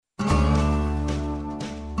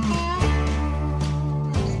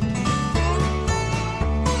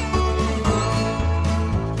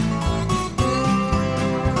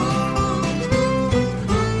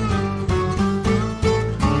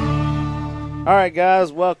All right,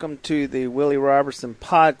 guys, welcome to the Willie Robertson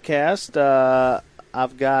Podcast. I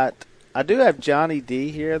do have Johnny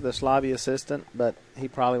D here, the Slavy assistant, but he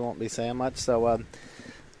probably won't be saying much. So,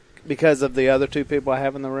 because of the other two people I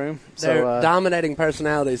have in the room, they're dominating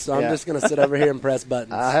personalities. So I'm just going to sit over here and press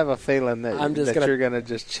buttons. I have a feeling that you're going to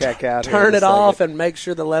just check out. Turn it off and make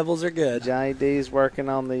sure the levels are good. Johnny D's working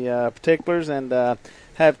on the particulars, and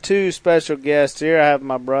have two special guests here. I have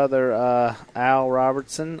my brother Al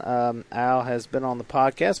Robertson. Al has been on the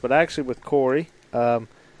podcast, but actually with Corey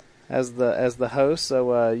as the host.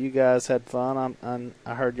 So you guys had fun.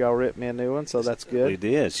 I heard y'all ripped me a new one, so that's good. We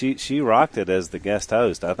did. She rocked it as the guest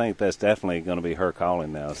host. I think that's definitely going to be her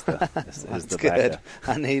calling now. Is the good.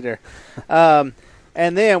 I need her.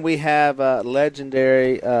 And then we have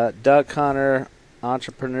legendary duck hunter,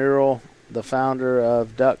 entrepreneurial, the founder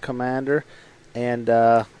of Duck Commander, and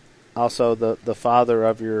also the father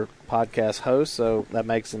of your podcast host. So that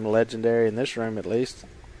makes him legendary in this room, at least.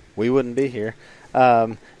 We wouldn't be here.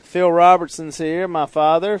 Phil Robertson's here, my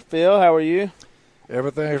father. Phil, how are you?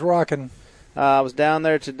 Everything's rocking. I was down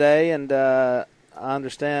there today, and I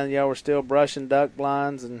understand y'all were still brushing duck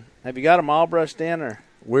blinds. And have you got them all brushed in? Or?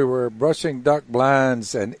 We were brushing duck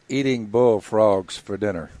blinds and eating bullfrogs for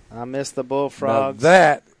dinner. I missed the bullfrogs. Now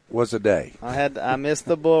that was a day. I missed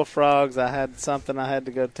the bullfrogs. I had something I had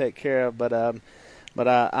to go take care of, but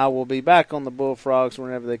I will be back on the bullfrogs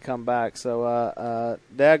whenever they come back. So,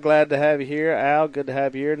 Dad, glad to have you here. Al, good to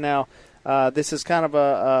have you here. Now, this is kind of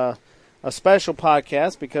a special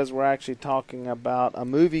podcast because we're actually talking about a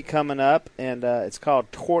movie coming up, and it's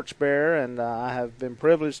called Torchbearer, and I have been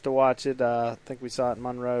privileged to watch it. I think we saw it in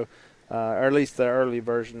Monroe, or at least the early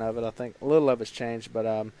version of it. I think a little of it's changed,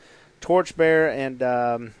 but Torchbearer,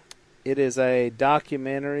 and it is a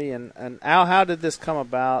documentary. And Al, how did this come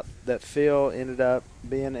about that Phil ended up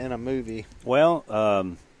being in a movie? Well,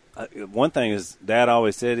 one thing is Dad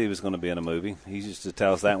always said he was going to be in a movie. He used to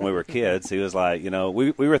tell us that when we were kids. He was like,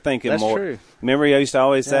 we were thinking That's more. True. Remember, he used to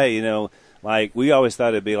always say, like we always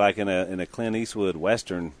thought it'd be like in a Clint Eastwood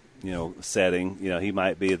Western, setting. He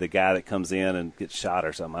might be the guy that comes in and gets shot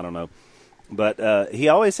or something. I don't know. But he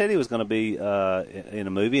always said he was going to be in a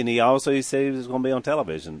movie, and he said he was going to be on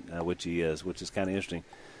television, which he is, which is kind of interesting.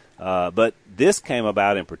 But this came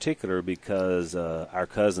about in particular because our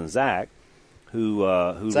cousin Zach,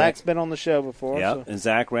 who Zach's been on the show before. Yeah, so. And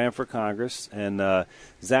Zach ran for Congress, and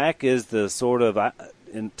Zach is the sort of,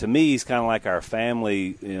 and to me, he's kind of like our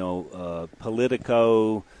family,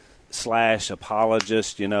 politico /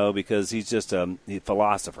 apologist, because he's just a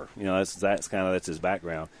philosopher. That's his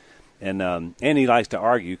background. And he likes to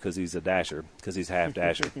argue because he's a dasher, because he's half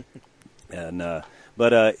dasher. So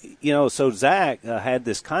Zach had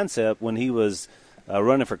this concept when he was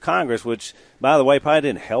running for Congress, which, by the way, probably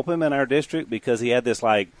didn't help him in our district because he had this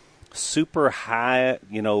like super high,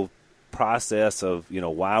 process of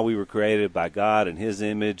why we were created by God and His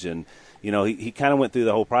image, and he kind of went through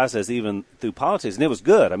the whole process, even through politics, and it was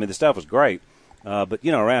good. I mean, the stuff was great. But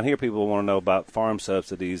around here, people want to know about farm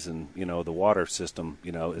subsidies and the water system.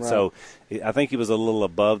 And so I think he was a little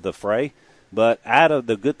above the fray. But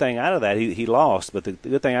the good thing out of that, he lost. But the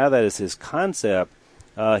good thing out of that is his concept.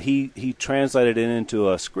 He translated it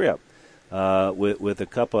into a script with a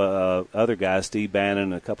couple of other guys, Steve Bannon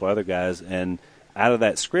and a couple of other guys, and out of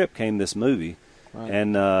that script came this movie. Right.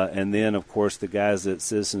 And then, of course, the guys at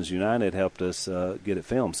Citizens United helped us get it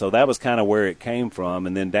filmed. So that was kind of where it came from.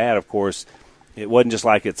 And then Dad, of course. It wasn't just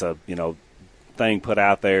like it's a, thing put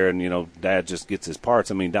out there and, Dad just gets his parts.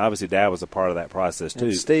 I mean, obviously Dad was a part of that process, too.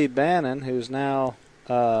 And Steve Bannon, who's now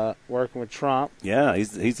working with Trump. Yeah,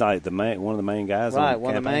 he's like one of the main guys. Right,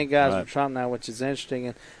 one of the main guys with Trump now, which is interesting.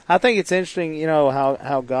 And I think it's interesting,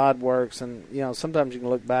 how God works. And, sometimes you can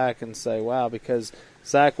look back and say, wow, because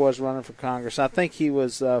Zach was running for Congress. I think he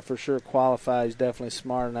was for sure qualified. He's definitely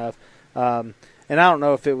smart enough. And I don't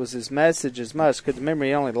know if it was his message as much, because remember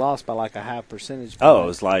he only lost by like a half percentage point. Oh, it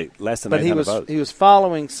was like less than 800 votes. He was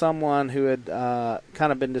following someone who had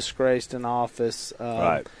kind of been disgraced in office,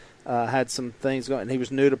 right. Had some things going, and he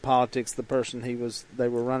was new to politics. The person they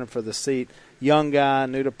were running for the seat, young guy,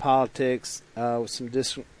 new to politics, with some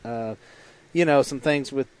some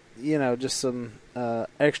things with just some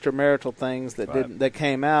extramarital things that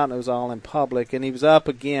came out, and it was all in public, and he was up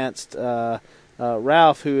against.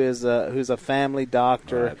 Ralph, who's a family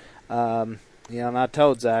doctor, right. And I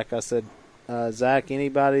told Zach, I said, Zach,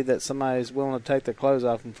 anybody that somebody's willing to take their clothes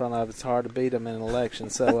off in front of, it's hard to beat them in an election.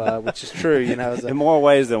 So, which is true, as in more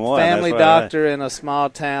ways than one. Family doctor in a small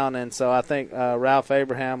town, and so I think Ralph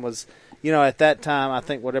Abraham was, at that time, I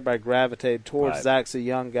think what everybody gravitated towards. Right. Zach's a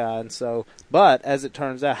young guy, and so, but as it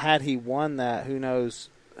turns out, had he won that, who knows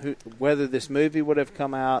whether this movie would have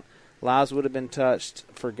come out, lives would have been touched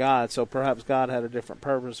for God. So perhaps God had a different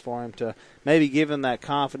purpose for him to maybe give him that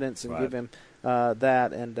confidence and give him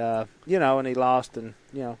that. And, and he lost and,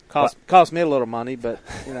 cost me a little money. But,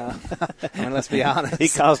 I mean, let's be honest. He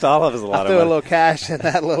cost all of us a lot of money. I threw a little cash in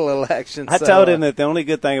that little election. I told him that the only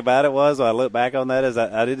good thing about it was, I look back on that,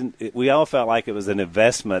 is we all felt like it was an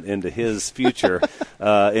investment into his future,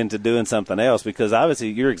 into doing something else. Because obviously,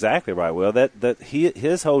 you're exactly right, Will, that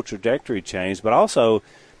his whole trajectory changed, but also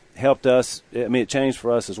helped us. I mean, it changed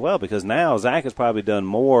for us as well, because now Zach has probably done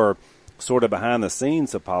more sort of behind the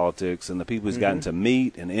scenes of politics and the people he's gotten to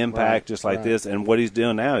meet and impact just like this. And what he's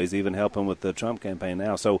doing now, he's even helping with the Trump campaign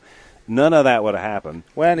now. So none of that would have happened.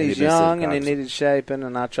 Well, and he's young and he needed shaping,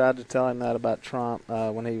 and I tried to tell him that about Trump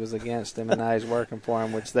when he was against him, and now he's working for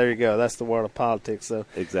him, which, there you go, that's the world of politics. So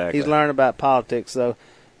exactly. He's learned about politics.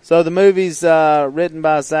 So the movie's written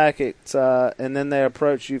by Zach, and then they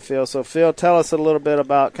approach you, Phil. So, Phil, tell us a little bit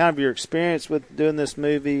about kind of your experience with doing this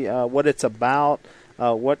movie, what it's about,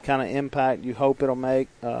 what kind of impact you hope it'll make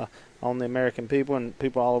on the American people and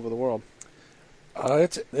people all over the world.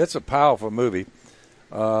 It's a powerful movie.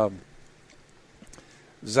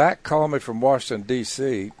 Zach called me from Washington,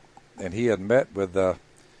 D.C., and he had met with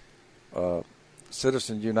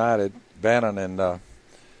Citizens United, Bannon and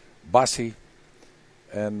Bussey.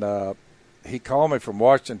 And he called me from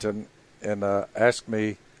Washington and asked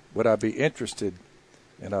me, would I be interested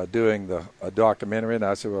in doing a documentary? And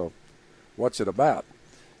I said, well, what's it about?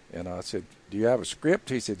 And I said, do you have a script?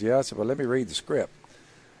 He said, yeah. I said, well, let me read the script.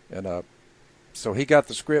 And so he got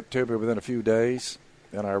the script to me within a few days,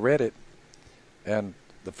 and I read it. And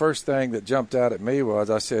the first thing that jumped out at me was,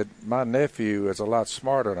 I said, my nephew is a lot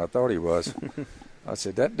smarter than I thought he was. I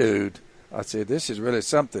said, that dude, I said, this is really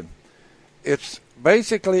something. It's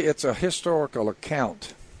a historical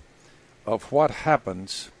account of what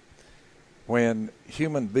happens when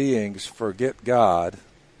human beings forget God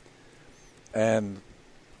and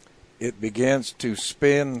it begins to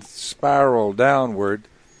spiral downward.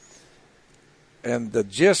 And the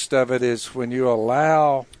gist of it is, when you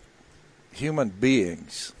allow human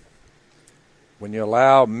beings, when you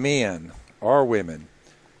allow men or women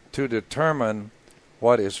to determine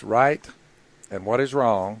what is right and what is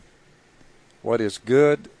wrong, what is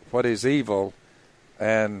good, what is evil,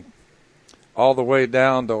 and all the way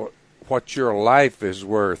down to what your life is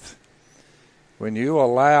worth. When you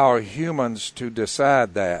allow humans to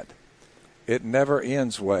decide that, it never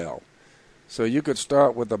ends well. So you could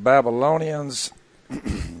start with the Babylonians,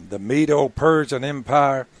 the Medo-Persian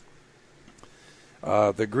Empire,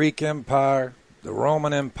 the Greek Empire, the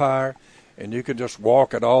Roman Empire, and you can just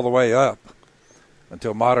walk it all the way up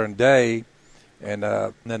until modern day. And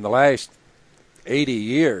in the last 80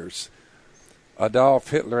 years, Adolf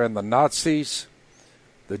Hitler and the Nazis,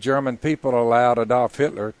 the German people allowed Adolf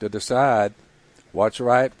Hitler to decide what's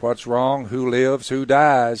right, what's wrong, who lives, who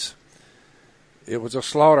dies. It was a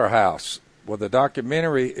slaughterhouse. Well, the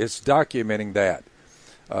documentary is documenting that.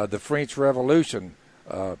 The French Revolution,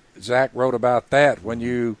 Zach wrote about that.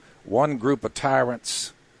 One group of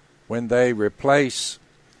tyrants, when they replace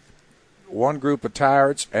one group of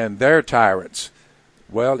tyrants and their tyrants,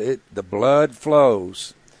 well, the blood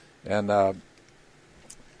flows. And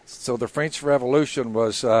so the French Revolution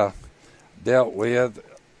was dealt with.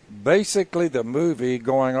 Basically, the movie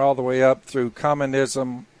going all the way up through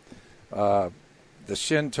communism, the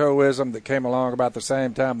Shintoism that came along about the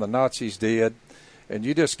same time the Nazis did, and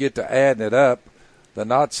you just get to adding it up. The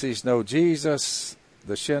Nazis know Jesus,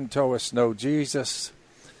 the Shintoists know Jesus,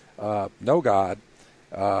 know God.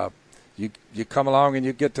 You come along and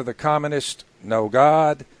you get to the communists, know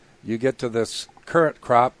God. You get to this current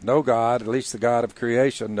crop, know God, at least the God of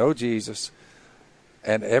creation, know Jesus.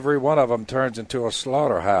 And every one of them turns into a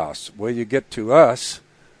slaughterhouse. Well, you get to us,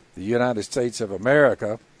 the United States of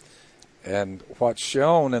America, and what's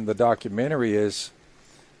shown in the documentary is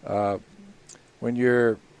when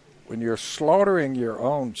you're slaughtering your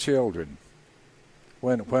own children,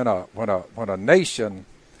 when a nation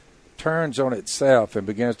turns on itself and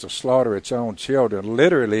begins to slaughter its own children,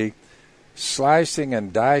 literally slicing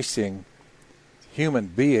and dicing human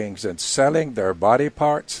beings and selling their body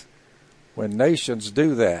parts. When nations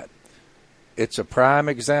do that, it's a prime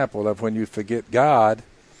example of when you forget God.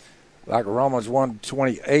 Like Romans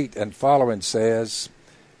 1:28 and following says,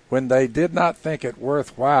 when they did not think it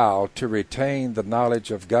worthwhile to retain the knowledge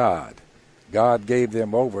of God, God gave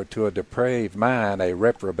them over to a depraved mind, a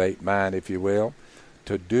reprobate mind, if you will,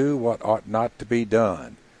 to do what ought not to be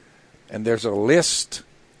done. And there's a list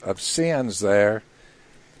of sins there.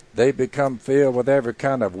 They become filled with every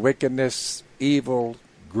kind of wickedness, evil,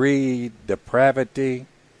 greed, depravity,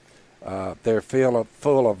 They're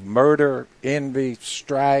full of murder, envy,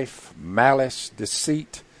 strife, malice,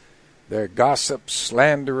 deceit. They're gossips,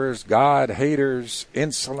 slanderers, God-haters,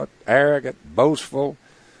 insolent, arrogant, boastful.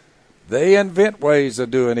 They invent ways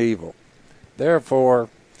of doing evil. Therefore,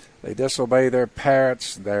 they disobey their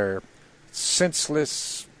parents. They're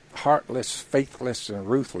senseless, heartless, faithless, and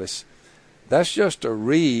ruthless. That's just a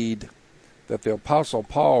reed that the Apostle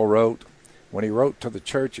Paul wrote when he wrote to the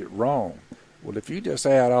church at Rome. Well, if you just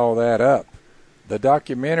add all that up, the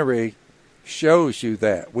documentary shows you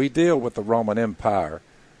that. We deal with the Roman Empire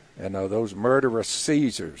and those murderous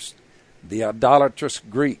Caesars, the idolatrous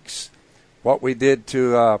Greeks, what we did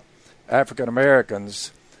to African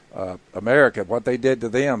Americans, what they did to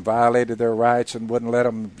them, violated their rights and wouldn't let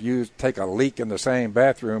them take a leak in the same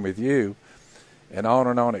bathroom with you, and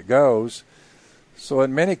on it goes. So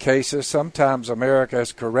in many cases, sometimes America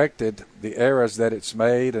has corrected the errors that it's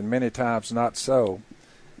made, and many times not so.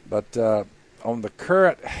 But on the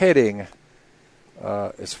current heading,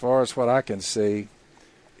 as far as what I can see,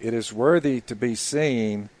 it is worthy to be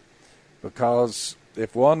seen, because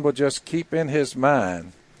if one will just keep in his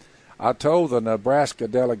mind, I told the Nebraska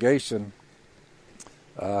delegation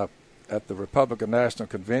at the Republican National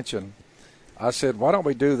Convention, I said, why don't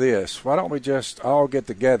we do this? Why don't we just all get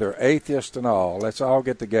together, atheists and all, let's all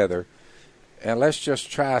get together, and let's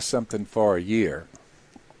just try something for a year.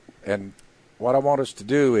 And what I want us to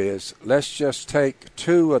do is, let's just take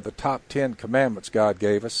 2 of the top 10 commandments God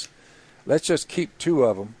gave us. Let's just keep 2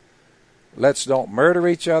 of them. Let's don't murder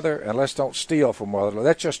each other, and let's don't steal from one another.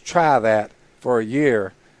 Let's just try that for a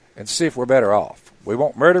year and see if we're better off. We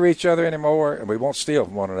won't murder each other anymore, and we won't steal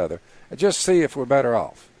from one another. And just see if we're better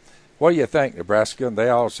off. What do you think, Nebraska? And they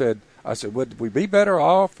all said, I said, would we be better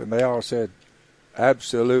off? And they all said,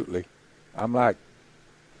 absolutely. I'm like,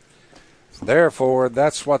 therefore,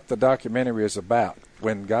 that's what the documentary is about.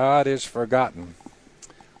 When God is forgotten,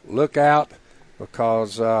 look out,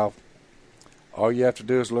 because all you have to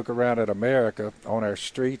do is look around at America on our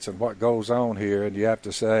streets and what goes on here, and you have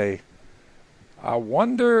to say, I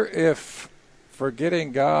wonder if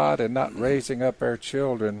forgetting God and not raising up our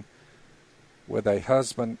children with a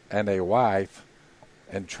husband and a wife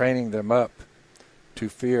and training them up to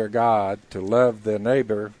fear God, to love their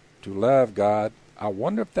neighbor, to love God, I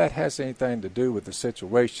wonder if that has anything to do with the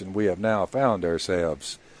situation we have now found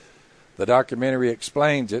ourselves. The documentary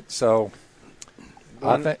explains it, so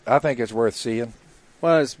I think it's worth seeing.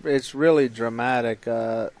 Well, it's really dramatic.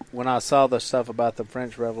 When I saw the stuff about the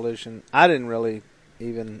French Revolution, I didn't really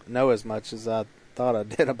even know as much as I thought I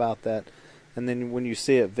did about that. And then when you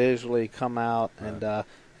see it visually come out, and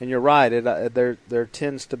you're right, there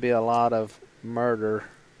tends to be a lot of murder,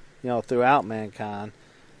 throughout mankind,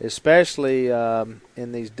 especially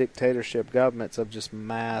in these dictatorship governments of just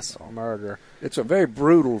mass murder. It's a very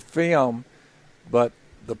brutal film, but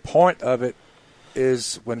the point of it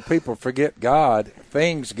is when people forget God,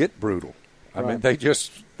 things get brutal. I mean, they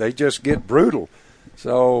just get brutal.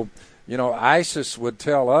 So, ISIS would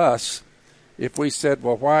tell us, if we said,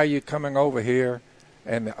 well, why are you coming over here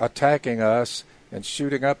and attacking us and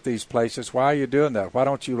shooting up these places? Why are you doing that? Why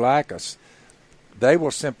don't you like us? They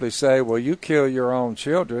will simply say, well, you kill your own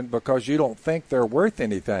children because you don't think they're worth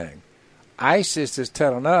anything. ISIS is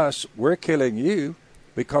telling us we're killing you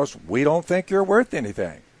because we don't think you're worth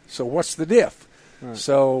anything. So what's the diff? Right.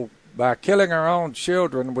 So by killing our own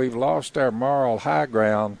children, we've lost our moral high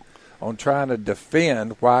ground on trying to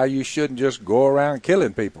defend why you shouldn't just go around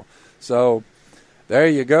killing people. So there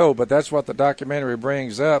you go. But that's what the documentary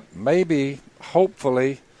brings up. Maybe,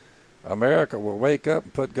 hopefully, America will wake up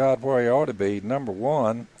and put God where he ought to be. Number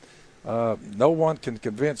one, no one can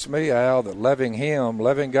convince me, Al, that loving him,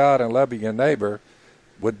 loving God, and loving your neighbor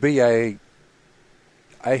would be a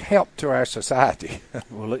help to our society.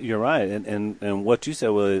 Well, you're right. And what you said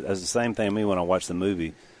was the same thing to me when I watched the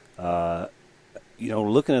movie.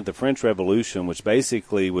 Looking at the French Revolution, which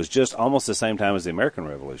basically was just almost the same time as the American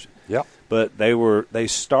Revolution. Yep. But they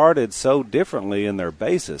started so differently in their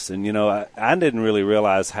basis. And, I didn't really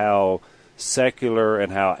realize how secular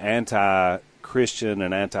and how anti-Christian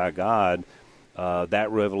and anti-God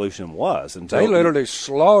that revolution was. And they literally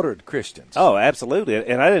slaughtered Christians. Oh, absolutely.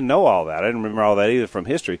 And I didn't know all that. I didn't remember all that either from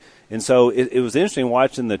history. And so it was interesting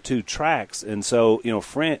watching the two tracks. And so,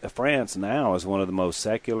 France now is one of the most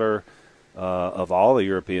secular of all the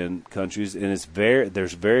European countries, and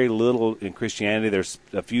there's very little in Christianity. There's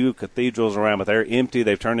a few cathedrals around, but they're empty.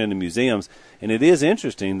 They've turned into museums, and it is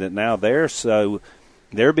interesting that now they're so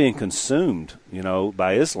they're being consumed,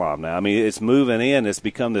 by Islam now. I mean, it's moving in. It's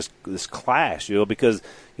become this clash, because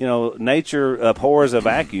nature abhors a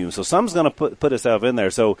vacuum. So something's going to put itself in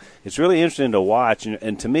there. So it's really interesting to watch.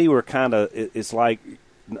 And to me, we're it's like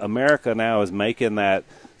America now is making that.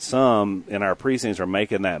 Some in our precincts are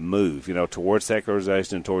making that move, towards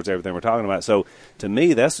secularization and towards everything we're talking about. So to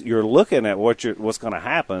me, you're looking at what's going to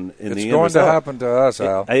happen in the end result. It's going to happen to us,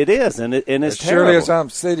 Al. It is, and it's terrible. Surely as I'm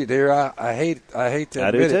sitting here, I hate to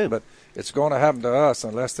admit it, but it's going to happen to us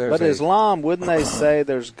unless there's. But Islam, wouldn't they say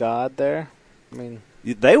there's God there? I mean,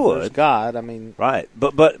 they would. There's God. I mean, right?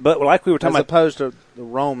 But like we were talking as about, opposed to the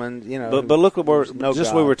Roman, But look at what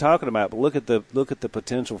God. we were talking about. But look at the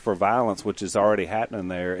potential for violence, which is already happening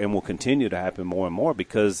there, and will continue to happen more and more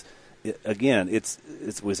because, again,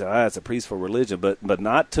 we say it's a peaceful religion, but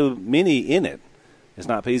not to many in it. It's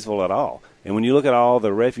not peaceful at all. And when you look at all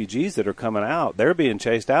the refugees that are coming out, they're being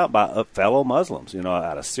chased out by fellow Muslims,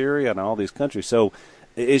 out of Syria and all these countries. So.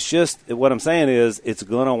 It's just what I'm saying is it's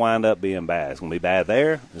going to wind up being bad. It's going to be bad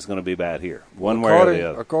there. It's going to be bad here, one way or the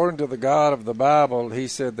other. According to the God of the Bible, he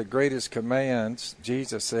said the greatest commands,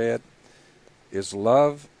 Jesus said, is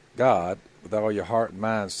love God with all your heart,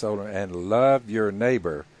 mind, soul, and love your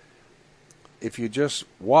neighbor. If you just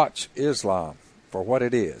watch Islam for what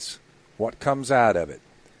it is, what comes out of it,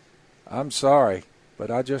 I'm sorry,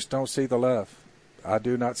 but I just don't see the love. I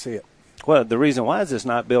do not see it. Well, the reason why is it's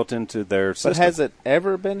not built into their system. But has it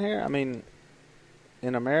ever been here? I mean,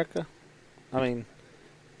 in America? I mean,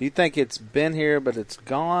 do you think it's been here but it's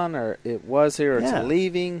gone, or it was here, or it's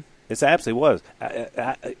leaving? It absolutely was.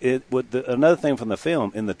 Another thing from the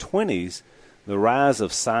film, in the 20s, the rise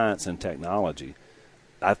of science and technology,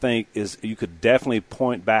 I think, is you could definitely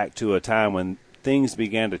point back to a time when things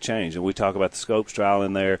began to change. And we talk about the Scopes trial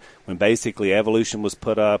in there, when basically evolution was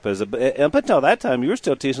put up as up until that time, you were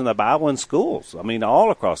still teaching the Bible in schools. I mean, all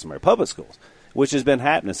across America, public schools, which has been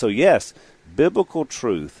happening. So, yes, biblical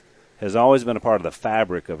truth has always been a part of the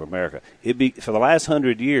fabric of America. For the last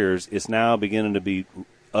 100 years, it's now beginning to be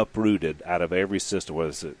uprooted out of every system, whether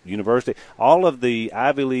it's a university. All of the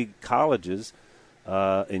Ivy League colleges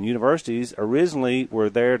and universities originally were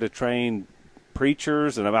there to train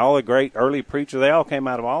preachers, and all the great early preachers, they all came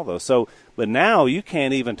out of all those. So, but now you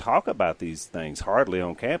can't even talk about these things hardly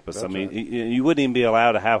on campus. That's I mean, right. You wouldn't even be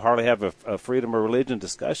allowed to hardly have a freedom of religion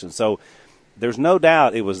discussion. So there's no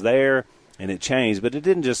doubt it was there and it changed, but it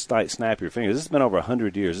didn't just like snap your fingers. This has been over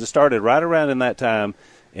 100 years. It started right around in that time,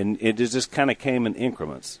 and it just kind of came in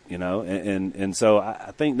increments, and so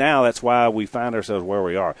I think now that's why we find ourselves where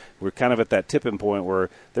we are. We're kind of at that tipping point where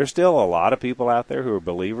there's still a lot of people out there who are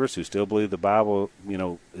believers, who still believe the Bible,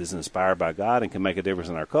 is inspired by God and can make a difference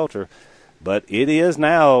in our culture. But it is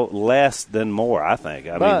now less than more, I think.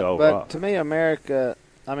 But to me, America,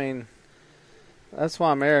 that's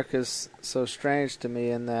why America's so strange to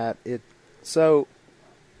me in that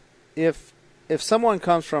if someone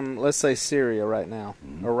comes from, let's say, Syria right now,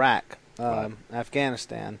 mm-hmm. Iraq,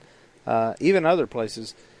 Afghanistan, even other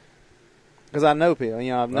places, because I know people,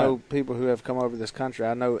 I know people who have come over this country.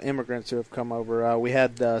 I know immigrants who have come over. We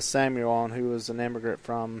had Samuel on, who was an immigrant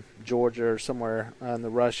from Georgia or somewhere in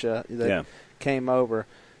Russia that came over.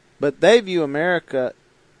 But they view America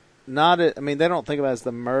they don't think about it as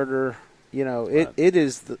the murder. It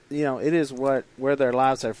is it is where their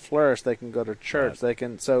lives have flourished. They can go to church. Right. They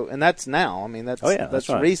can and that's now. That's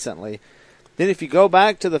right. Recently. Then if you go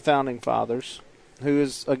back to the founding fathers, who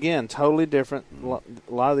is again totally different.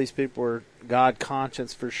 Mm-hmm. A lot of these people were God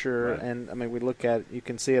conscious for sure, right. And we look at it, you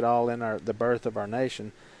can see it all in the birth of our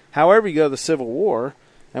nation. However, you go to the Civil War,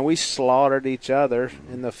 and we slaughtered each other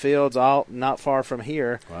mm-hmm. in the fields, all not far from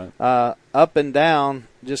here, right. Up and down,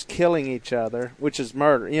 just killing each other, which is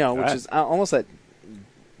murder. Right. Which is almost that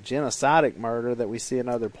genocidal murder that we see in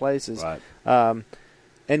other places. Right.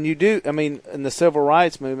 And you do, in the civil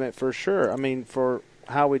rights movement for sure. For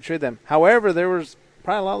how we treat them. However, there was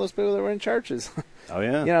probably a lot of those people that were in churches. Oh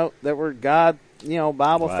yeah. That were God,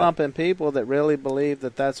 Bible thumping people that really believe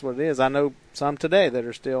that that's what it is. I know some today that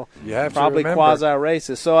are still probably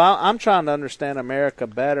quasi-racist. So I'm trying to understand America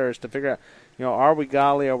better, is to figure out, are we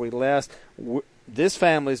godly, are we less? This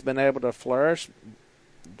family's been able to flourish,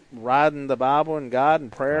 riding the Bible and God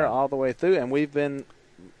and prayer all the way through, and we've been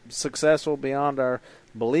successful beyond our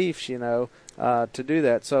beliefs, to do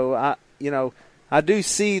that. So I do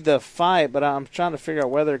see the fight, but I'm trying to figure out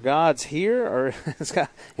whether God's here or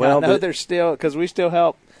I know there's still, because we still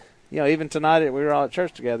help. Even tonight we were all at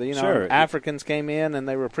church together. Sure. Africans came in and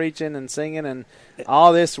they were preaching and singing and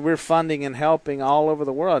all this. We're funding and helping all over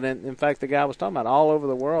the world. And in fact, the guy was talking about all over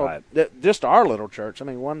the world. Right. Just our little church.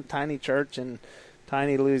 One tiny church in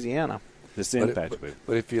tiny Louisiana. infatuated.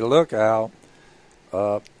 But if you look, Al,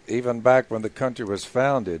 even back when the country was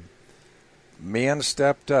founded, men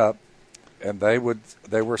stepped up, and they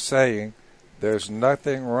were saying there's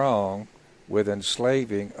nothing wrong with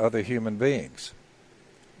enslaving other human beings.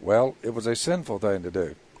 Well, it was a sinful thing to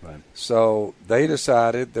do. Right. So they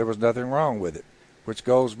decided there was nothing wrong with it, which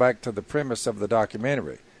goes back to the premise of the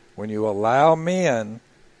documentary. When you allow men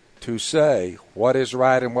to say what is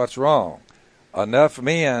right and what's wrong, enough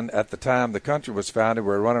men at the time the country was founded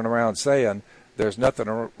were running around saying there's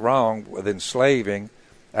nothing wrong with enslaving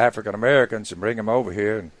African Americans and bring them over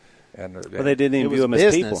here. But they didn't even view them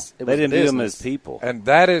as people. They didn't view them as people. And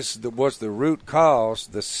that was the root cause.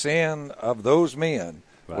 The sin of those men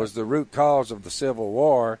was the root cause of the Civil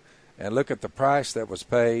War. And look at the price that was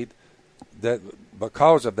paid that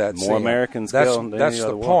because of that sin. More Americans killed than that's any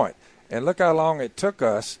other the war. point. And look how long it took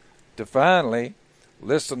us to finally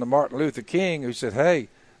listen to Martin Luther King, who said, hey,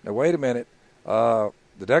 now wait a minute. The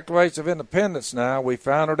Declaration of Independence now, we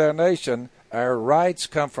founded our nation. Our rights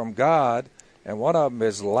come from God, and one of them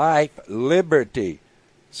is life, liberty.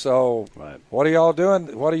 So what are y'all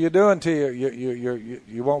doing? What are you doing to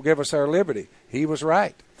you won't give us our liberty? He was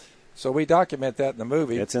right. So we document that in the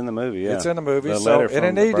movie. It's in the movie, yeah. It's in the movie, and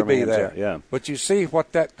it need to be there. Yeah. But you see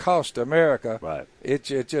what that cost America. Right.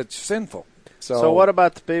 It's sinful. So what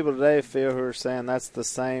about the people today, Phil, who are saying that's the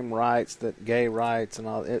same rights that gay rights and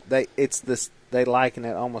all? They liken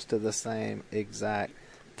it almost to the same exact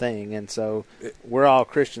thing, and so we're all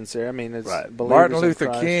Christians here. I mean, it's believers Martin Luther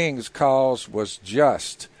in Christ. King's cause was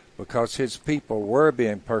just because his people were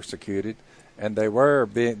being persecuted, and their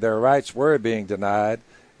rights were being denied,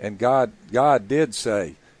 and God did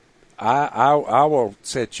say, I will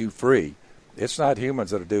set you free. It's not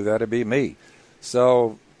humans that'll do that; it'll be me.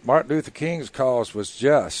 So Martin Luther King's cause was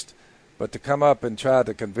just, but to come up and try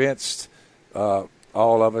to convince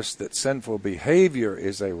all of us that sinful behavior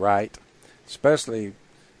is a right, especially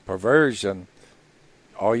perversion,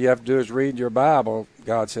 all you have to do is read your Bible.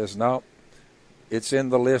 God says, no, it's in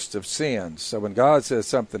the list of sins. So when God says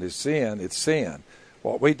something is sin, it's sin.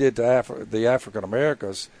 What we did to the African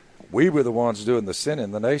Americans, we were the ones doing the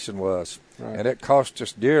sinning, the nation was. Right. And it cost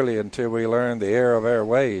us dearly until we learned the error of our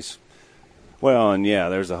ways. Well, and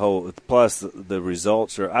there's a whole, plus the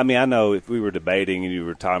results are, I mean, I know if we were debating and you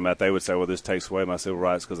were talking about, they would say, well, this takes away my civil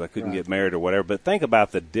rights because I couldn't get married or whatever. But think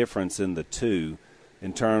about the difference in the two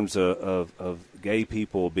in terms of gay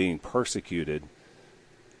people being persecuted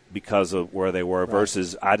because of where they were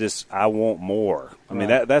versus I want more. I mean,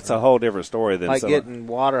 that's a whole different story than getting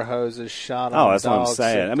water hoses shot on Oh, that's dogs what I'm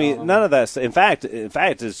saying. I mean, none of that. In fact,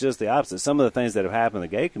 it's just the opposite. Some of the things that have happened in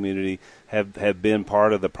the gay community have been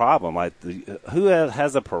part of the problem. Like, who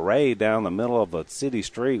has a parade down the middle of a city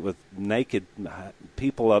street with naked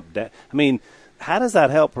people up? I mean, how does that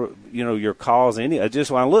help? Your cause?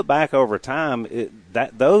 Just when I look back over time,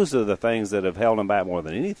 those are the things that have held them back more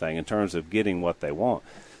than anything in terms of getting what they want.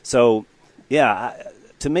 So,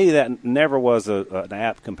 to me, that never was an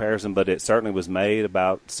apt comparison, but it certainly was made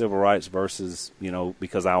about civil rights versus,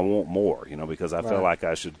 because I want more, because I feel like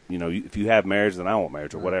I should, if you have marriage, then I want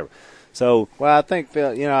marriage or whatever. So, well, I think,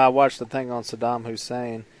 Phil, I watched the thing on Saddam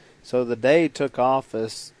Hussein. So the day he took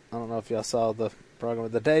office, I don't know if y'all saw the program,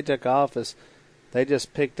 but the day he took office, they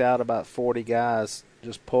just picked out about 40 guys,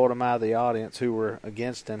 just pulled them out of the audience who were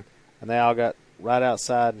against him, and they all got right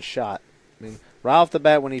outside and shot. I mean, right off the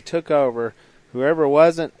bat, when he took over,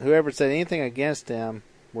 whoever said anything against him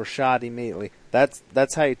were shot immediately.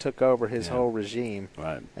 That's how he took over his whole regime.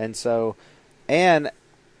 Right. And so, and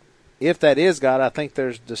if that is God, I think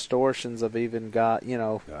there's distortions of even God,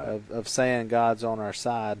 of saying God's on our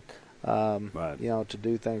side, to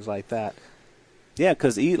do things like that. Yeah,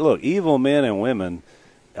 because look, evil men and women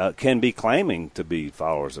can be claiming to be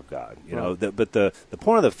followers of God, but the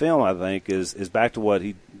point of the film, I think, is back to what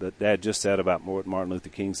Dad just said about what Martin Luther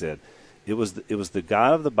King said. It was the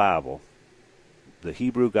God of the Bible, the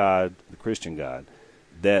Hebrew God, the Christian God,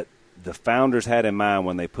 that the founders had in mind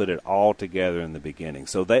when they put it all together in the beginning.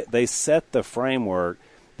 So they set the framework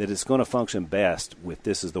that it's going to function best with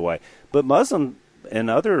this is the way. But Muslim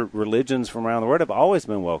and other religions from around the world have always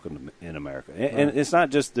been welcome in America. And it's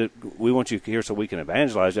not just that we want you here so we can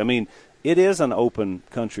evangelize. I mean, it is an open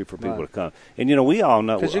country for people to come. And, we all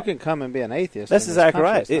know. Because you can come and be an atheist. That's exactly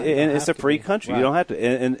right. And it's a free be. country. Right. You don't have to.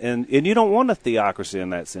 And you don't want a theocracy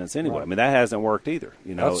in that sense anyway. Right. I mean, that hasn't worked either.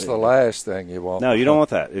 That's the last thing you want. No, you don't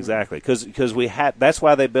want that. Exactly. Because that's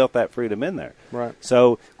why they built that freedom in there. Right.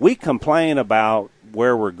 So we complain about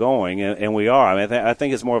where we're going, and we are. I mean, I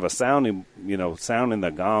think it's more of a sounding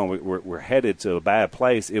the gong. We're headed to a bad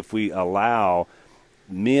place if we allow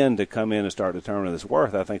men to come in and start determining this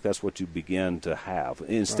worth, I think that's what you begin to have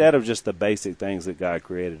instead of just the basic things that God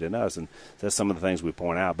created in us. And that's some of the things we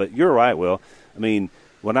point out. But you're right, Will. I mean,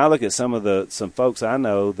 when I look at some folks I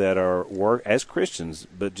know that are work as Christians,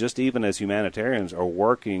 but just even as humanitarians, are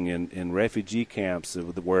working in refugee camps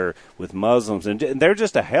with Muslims, and they're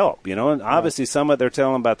just a help, you know. And obviously, some of they're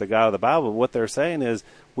telling about the God of the Bible. But what they're saying is,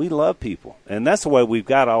 we love people, and that's the way we've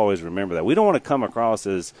got to always remember that. We don't want to come across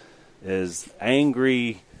as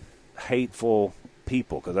angry, hateful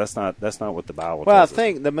people, because that's not what the Bible. Well, I tells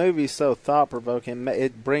think the movie's so thought provoking.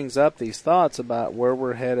 It brings up these thoughts about where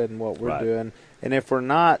we're headed and what we're doing. And if we're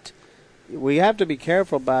not, we have to be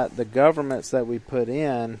careful about the governments that we put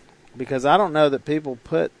in, because I don't know that people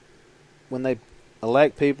when they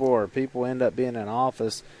elect people or people end up being in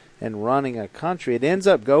office and running a country, it ends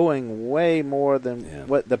up going way more than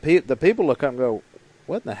what the people look up and go,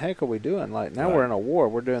 what in the heck are we doing? Like, now we're in a war,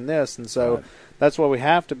 we're doing this. And so that's why we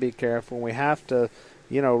have to be careful. We have to,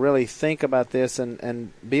 really think about this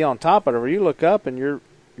and be on top of it. Or you look up and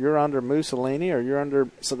you're under Mussolini, or you're under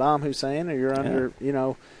Saddam Hussein, or you're under,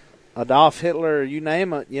 Adolf Hitler, or you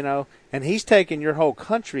name it, and he's taking your whole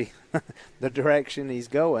country the direction he's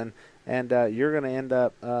going, and you're going to end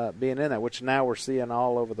up being in that, which now we're seeing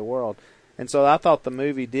all over the world. And so I thought the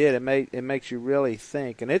movie did. It makes you really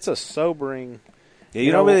think, and it's a sobering. Yeah,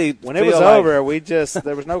 you don't really. When it was over,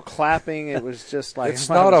 there was no clapping. It was just like it's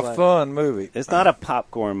not a fun movie. It's not a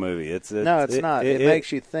popcorn movie. It's not. It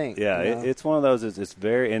makes you think. Yeah, it's one of those. It's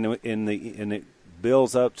very and it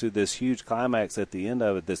builds up to this huge climax at the end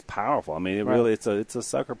of it. That's powerful. I mean, it really it's a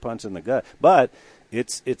sucker punch in the gut. But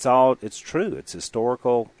it's true. It's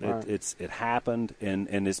historical. Right. It happened, and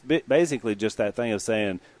it's basically just that thing of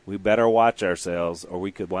saying we better watch ourselves, or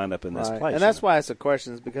we could wind up in this place. And that's why it's a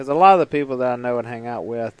question, is because a lot of the people that I know and hang out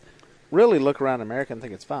with really look around America and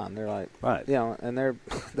think it's fine. They're like, and they're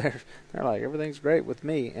like, everything's great with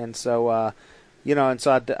me. And so, I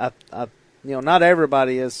not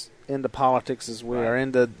everybody is into politics as we are,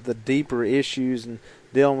 into the deeper issues and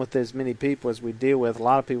dealing with as many people as we deal with. A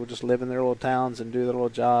lot of people just live in their little towns and do their little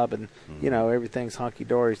job, and everything's hunky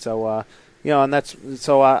dory. So and that's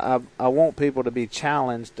so I want people to be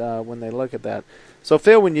challenged when they look at that. So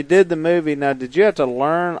Phil, when you did the movie, now did you have to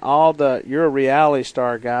learn you're a reality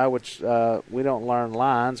star guy, which we don't learn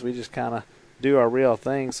lines, we just kind of do our real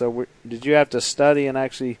thing. So did you have to study and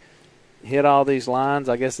actually hit all these lines?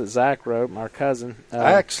 I guess that Zach wrote, our cousin.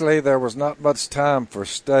 Actually, there was not much time for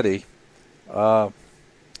study. The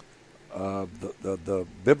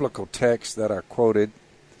biblical texts that are quoted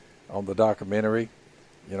on the documentary,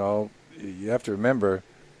 you have to remember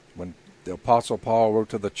when the Apostle Paul wrote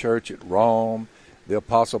to the church at Rome, the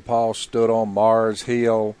Apostle Paul stood on Mars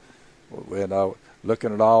Hill,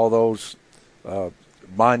 looking at all those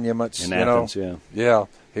monuments. In Athens, yeah,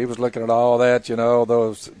 he was looking at all that.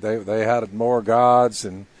 Those they had more gods,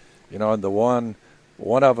 and and the one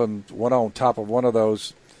of them went on top of one of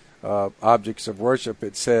those objects of worship.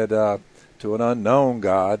 It said to an unknown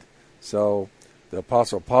God. So the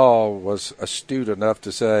Apostle Paul was astute enough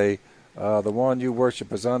to say, the one you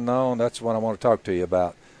worship is unknown. That's the one I want to talk to you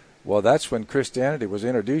about. Well, that's when Christianity was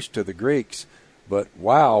introduced to the Greeks. But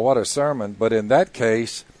wow, what a sermon. But in that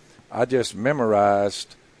case, I just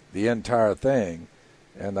memorized the entire thing.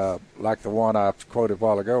 And like the one I quoted a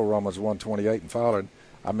while ago, Romans 1:28 and following,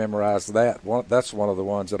 I memorized that. That's one of the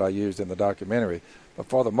ones that I used in the documentary. But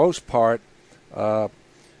for the most part,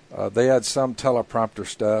 they had some teleprompter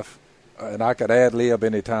stuff, and I could ad-lib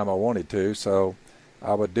anytime I wanted to, so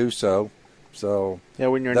I would do so. So yeah,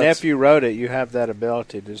 when your nephew wrote it, you have that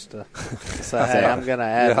ability just to say, "Hey, I'm going to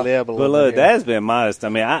ad-lib a little." But look, bit Dad's been modest. I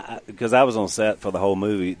mean, because I was on set for the whole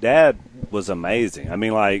movie. Dad was amazing. I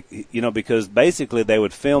mean, because basically they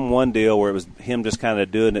would film one deal where it was him just kind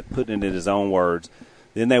of doing it, putting it in his own words.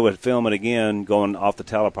 Then they would film it again, going off the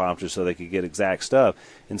teleprompter so they could get exact stuff.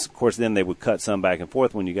 And, of course, then they would cut some back and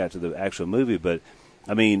forth when you got to the actual movie. But,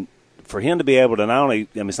 I mean, for him to be able to not only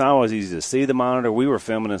 – it's not always easy to see the monitor. We were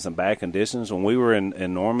filming in some bad conditions. When we were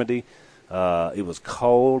in Normandy, it was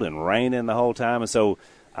cold and raining the whole time. And so,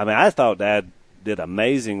 I thought Dad did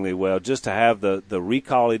amazingly well just to have the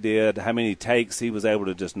recall he did, how many takes he was able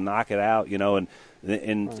to just knock it out, And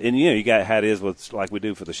you got how it is with like we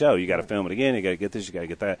do for the show. You got to film it again. You got to get this. You got to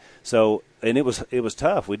get that. So and it was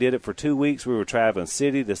tough. We did it for 2 weeks. We were traveling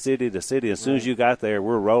city to city to city. As soon as you got there, we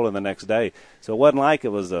were rolling the next day. So it wasn't like it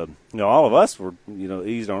was all of us were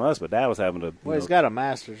eased on us, but Dad was having to. Well, he's got a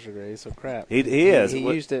master's degree, so crap. He is. He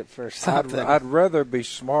used it for something. I'd rather be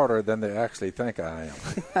smarter than they actually think I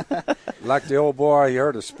am. Like the old boy, he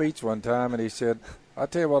heard a speech one time, and he said, "I'll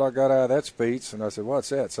tell you what I got out of that speech." And I said, "What's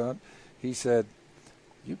that, son?" He said,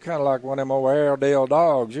 you kind of like one of them old Airedale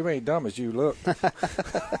dogs. You ain't dumb as you look.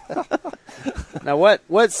 Now,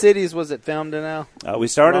 what cities was it filmed in now? We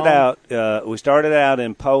started out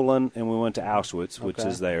in Poland, and we went to Auschwitz, which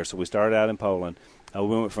is there. So we started out in Poland. We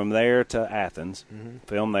went from there to Athens,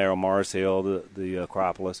 filmed there on Mars Hill, the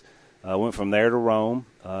Acropolis. Went from there to Rome,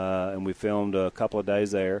 and we filmed a couple of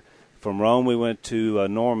days there. From Rome, we went to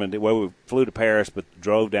Normandy. Well, we flew to Paris, but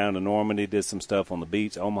drove down to Normandy, did some stuff on the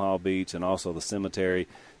beach, Omaha Beach, and also the cemetery.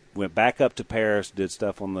 Went back up to Paris, did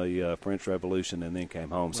stuff on the French Revolution, and then came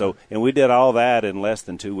home. So, and we did all that in less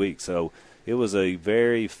than 2 weeks. So it was a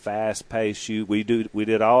very fast-paced shoot. We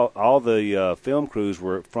did all the film crews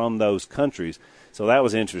were from those countries. So that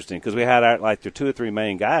was interesting because we had like the 2 or 3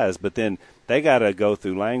 main guys, but then they got to go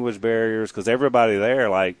through language barriers because everybody there,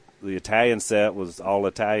 like the Italian set was all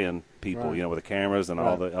Italian people, with the cameras and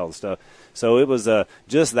all the stuff. So it was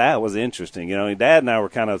just that was interesting. Dad and I were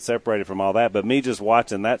kind of separated from all that, but me just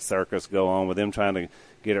watching that circus go on with them trying to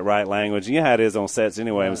get it right language. And you know how it is on sets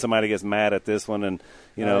anyway. When somebody gets mad at this one, and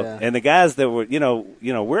and the guys that were,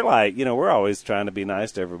 we're like, we're always trying to be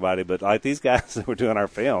nice to everybody, but like these guys that were doing our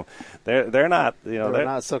film, they're not, they're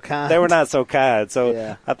not so kind. They were not so kind.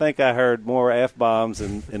 So I think I heard more F-bombs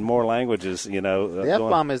and more languages. The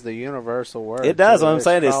F-bomb is the universal word. It does. What I'm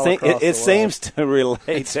saying it seems to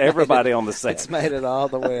relate to everybody on the set. It's made it all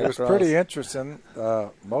the way across. It was pretty interesting.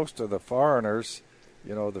 Most of the foreigners,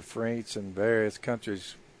 the French and various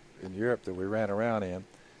countries in Europe that we ran around in,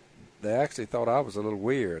 they actually thought I was a little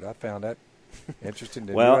weird. I found that interesting.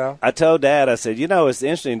 Well, I told Dad, I said, it's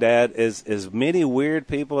interesting, Dad, as many weird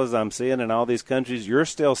people as I'm seeing in all these countries, you're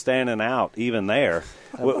still standing out even there,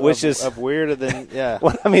 which is weirder than,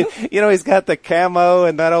 Well, I mean, he's got the camo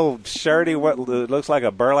and that old shirty, what looks like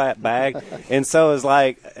a burlap bag. And so it's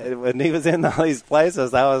like, when he was in all these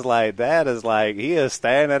places, I was like, Dad is like, he is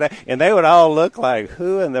standing there. And they would all look like,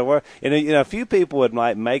 who in the world? And, a few people would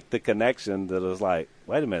like make the connection that it was like,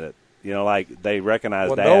 wait a minute. Like they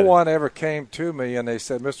recognized Dad. No one ever came to me and they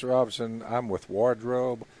said, Mr. Robertson, I'm with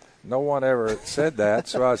Wardrobe. No one ever said that.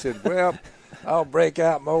 So I said, well, I'll break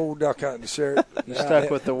out my old duck hunting shirt. You stuck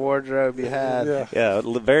with the wardrobe you had. Yeah,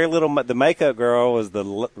 very little. The makeup girl was the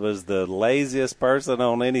laziest person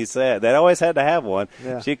on any set. They always had to have one.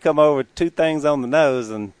 Yeah. She'd come over with 2 things on the nose,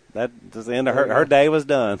 and that was the end of her day was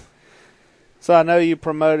done. So I know you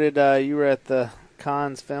promoted. You were at the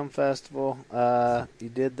Cannes Film Festival. You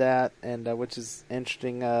did that, and which is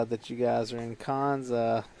interesting that you guys are in Cannes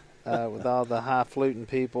with all the highfalutin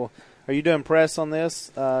people. Are you doing press on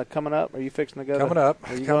this coming up? Are you fixing to go? Coming up.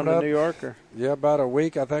 Are you going to New York? Or? Yeah, about a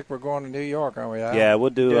week. I think we're going to New York, aren't we, Al? Yeah,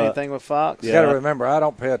 we'll do anything with Fox? You got to remember, I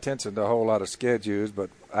don't pay attention to a whole lot of schedules,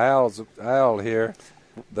 but Al here,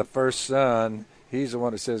 the first son, he's the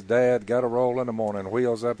one that says, Dad, got to roll in the morning,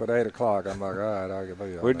 wheels up at 8 o'clock. I'm like, all right, I'll get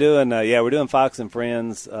you. We're doing Fox and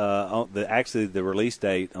Friends, the release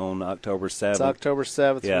date on October 7th. It's October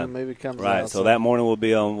 7th when the movie comes out. Right, so that morning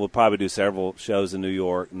we'll probably do several shows in New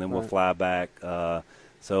York, and then we'll fly back.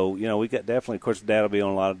 So, we got definitely, of course, Dad will be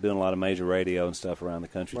doing a lot of major radio and stuff around the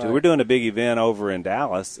country, too. We're doing a big event over in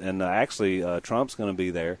Dallas, and actually Trump's going to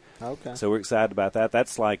be there. Okay. So we're excited about that.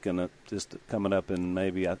 That's like just coming up in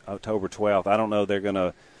maybe October 12th. I don't know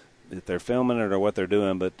if they're filming it or what they're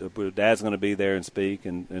doing, but Dad's going to be there and speak,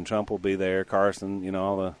 and Trump will be there, Carson,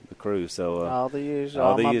 all the crew. So all the usual,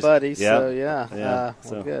 all my buddies. Yep. So, yeah.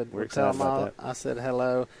 So good. We're excited about that. I said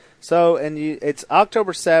hello. So, and it's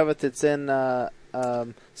October 7th. It's in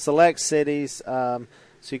select cities, so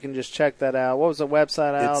you can just check that out. What was the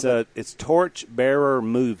website out? It's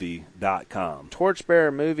torchbearermovie.com.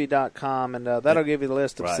 Torchbearermovie.com, and that'll give you the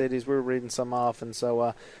list of cities. We're reading some off, and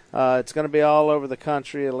so it's going to be all over the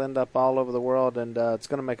country. It'll end up all over the world, and it's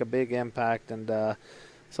going to make a big impact. And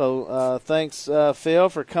so thanks, Phil,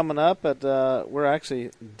 for coming up. But we're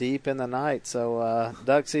actually deep in the night, so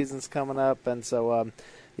duck season's coming up, and so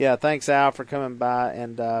thanks, Al, for coming by,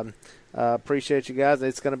 and appreciate you guys.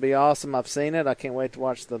 It's going to be awesome. I've seen it. I can't wait to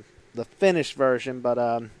watch the finished version. But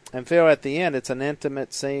and Phil, at the end, it's an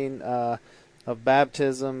intimate scene of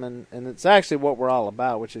baptism, and it's actually what we're all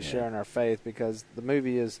about, which is sharing our faith. Because the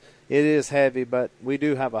movie is heavy, but we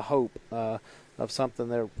do have a hope of something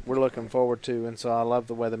that we're looking forward to. And so I love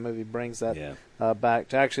the way the movie brings that back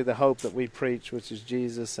to actually the hope that we preach, which is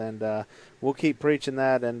Jesus. And we'll keep preaching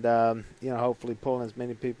that, and hopefully pulling as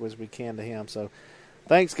many people as we can to Him. So.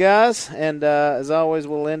 Thanks, guys, and as always,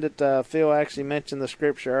 we'll end it. Phil actually mentioned the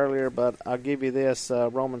scripture earlier, but I'll give you this,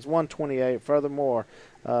 Romans 1:28. Furthermore,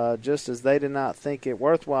 just as they did not think it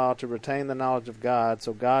worthwhile to retain the knowledge of God,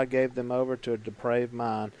 so God gave them over to a depraved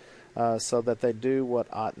mind, so that they do what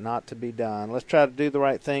ought not to be done. Let's try to do the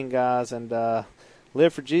right thing, guys, and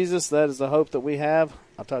live for Jesus. That is the hope that we have.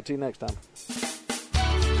 I'll talk to you next time.